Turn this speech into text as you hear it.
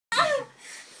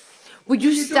Would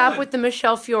you stop with the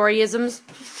Michelle Fiore-isms?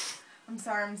 I'm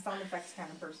sorry, I'm a sound effects kind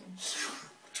of person.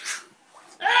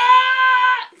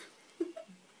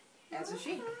 As is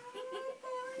she.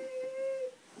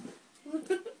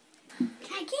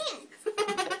 I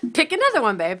can't. Pick another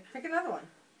one, babe. Pick another one.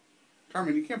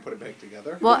 Carmen, you can't put it back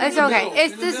together. Well, it's okay.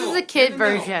 middle, This is a kid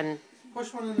version.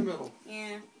 Push one in the middle.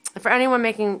 Yeah. For anyone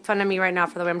making fun of me right now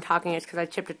for the way I'm talking, it's because I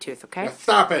chipped a tooth, okay? Now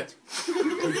stop it.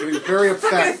 I'm getting very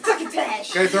upset.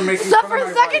 Succotash. You guys are making fun of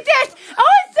my Succotash! wife.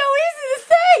 Oh, it's so easy to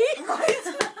say!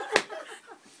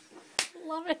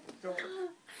 Love it.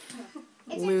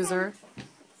 Loser.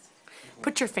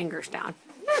 Put your fingers down.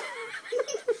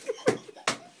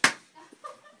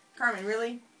 Carmen,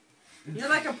 really? You're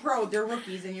like a pro. They're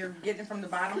rookies, and you're getting it from the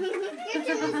bottom.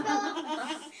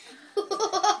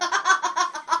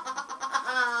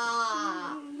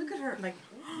 Look at her, like.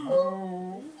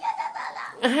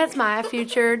 That's my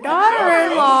future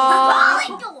daughter-in-law.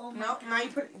 No, now you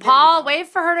put. Paul, wait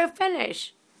for her to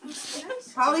finish.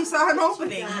 Paulie saw an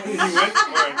opening. He went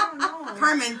for it.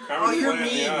 Carmen, oh, you're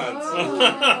mean.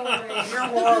 You're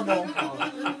horrible.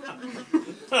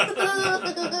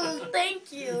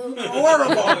 Thank you.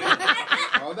 Horrible.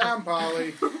 Hold down,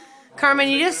 Polly. Carmen,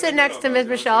 you just sit next to Ms.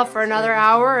 Michelle for another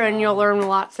hour and you'll learn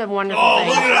lots of wonderful Oh, things.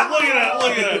 look at that!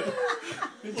 Look at that!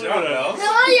 Good job, Al.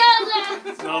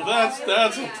 Now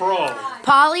that's a pro.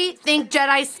 Polly, think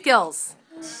Jedi skills.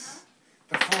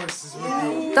 The force is with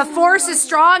you. The force is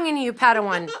strong in you,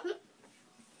 Padawan.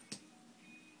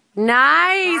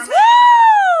 Nice!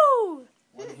 Woo!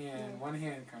 One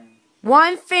hand, Carmen.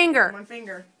 One finger. One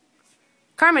finger.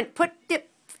 Carmen, put the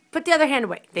other hand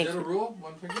away. Thank Is that a you. rule?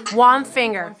 One finger? One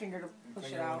finger. One finger to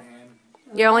push it out. One hand.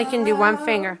 You only can do one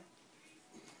finger.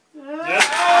 Yes.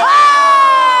 Oh!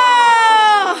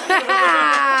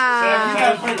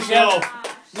 Sacrifice yourself.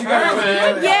 You got it,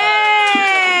 man. Yay!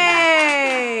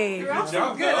 Good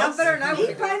job, Good. I'm better than I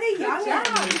would.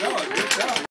 Good job.